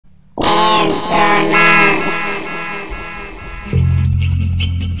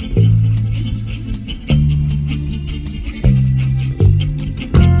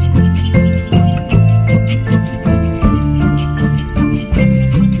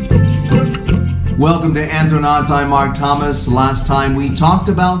Welcome to Anthronauts. I'm Mark Thomas. Last time we talked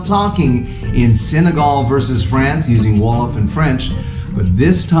about talking in Senegal versus France using Wolof and French, but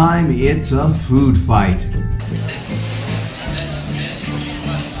this time it's a food fight.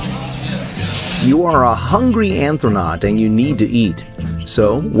 You are a hungry anthronaut and you need to eat.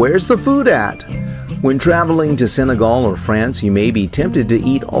 So, where's the food at? When traveling to Senegal or France, you may be tempted to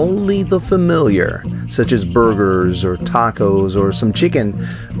eat only the familiar, such as burgers or tacos or some chicken,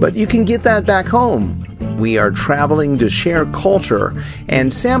 but you can get that back home. We are traveling to share culture,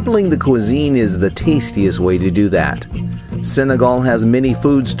 and sampling the cuisine is the tastiest way to do that. Senegal has many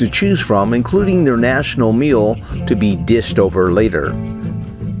foods to choose from, including their national meal to be dished over later.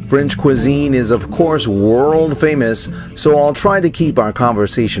 French cuisine is of course world famous, so I'll try to keep our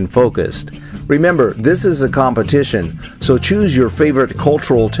conversation focused. Remember, this is a competition, so choose your favorite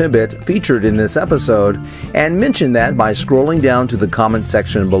cultural tidbit featured in this episode and mention that by scrolling down to the comment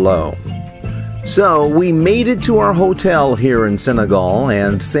section below. So, we made it to our hotel here in Senegal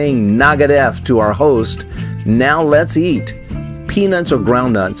and saying nagadef to our host, now let's eat. Peanuts or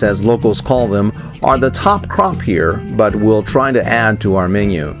groundnuts, as locals call them, are the top crop here, but we'll try to add to our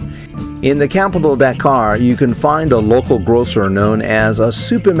menu. In the capital Dakar, you can find a local grocer known as a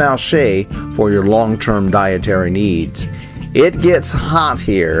supermarché for your long-term dietary needs. It gets hot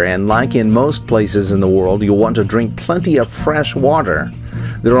here, and like in most places in the world, you'll want to drink plenty of fresh water.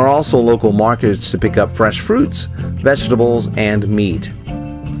 There are also local markets to pick up fresh fruits, vegetables, and meat.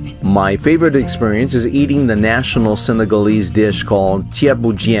 My favorite experience is eating the national Senegalese dish called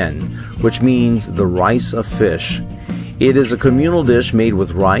tieboudien, which means the rice of fish. It is a communal dish made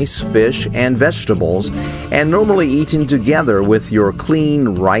with rice, fish, and vegetables, and normally eaten together with your clean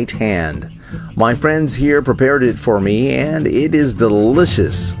right hand. My friends here prepared it for me, and it is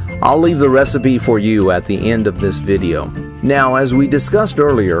delicious. I'll leave the recipe for you at the end of this video. Now, as we discussed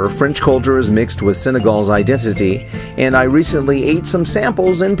earlier, French culture is mixed with Senegal's identity, and I recently ate some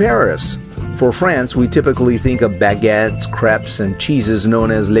samples in Paris. For France, we typically think of baguettes, crepes, and cheeses known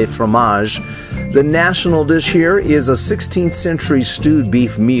as les fromages. The national dish here is a 16th century stewed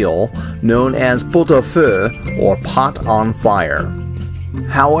beef meal known as pot-au-feu or pot on fire.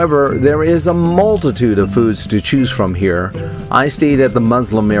 However, there is a multitude of foods to choose from here. I stayed at the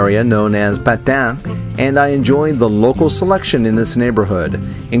Muslim area known as Patin, and I enjoyed the local selection in this neighborhood,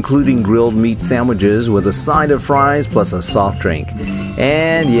 including grilled meat sandwiches with a side of fries plus a soft drink.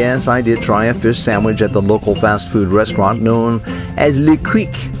 And yes, I did try a fish sandwich at the local fast food restaurant known as Le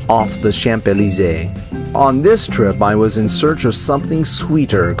Quick off the Champs-Élysées. On this trip, I was in search of something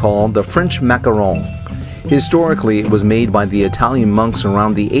sweeter called the French macaron. Historically, it was made by the Italian monks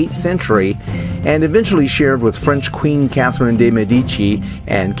around the 8th century and eventually shared with French Queen Catherine de' Medici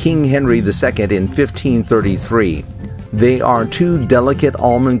and King Henry II in 1533. They are two delicate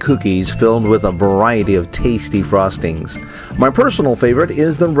almond cookies filled with a variety of tasty frostings. My personal favorite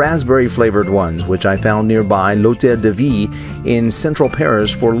is the raspberry-flavored ones, which I found nearby l'Hôtel de Ville in central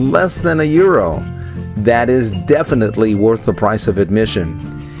Paris for less than €1. That is definitely worth the price of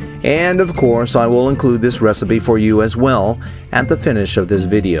admission. And of course, I will include this recipe for you as well at the finish of this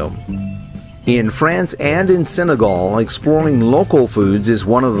video. In France and in Senegal, exploring local foods is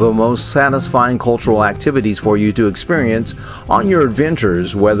one of the most satisfying cultural activities for you to experience on your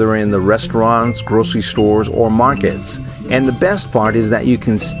adventures, whether in the restaurants, grocery stores, or markets. And the best part is that you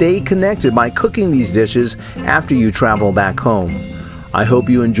can stay connected by cooking these dishes after you travel back home. I hope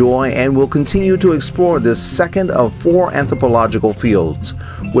you enjoy and will continue to explore this second of 4 anthropological fields,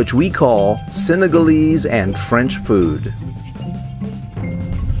 which we call Senegalese and French food.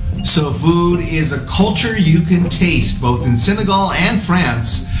 So food is a culture you can taste both in Senegal and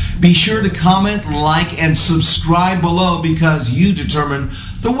France. Be sure to comment, like, and subscribe below because you determine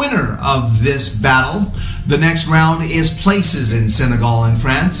the winner of this battle. The next round is places in Senegal and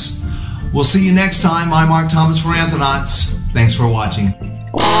France. We'll see you next time. I'm Mark Thomas for Anthronauts. Thanks for watching.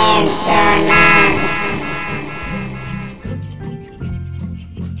 Anthronauts.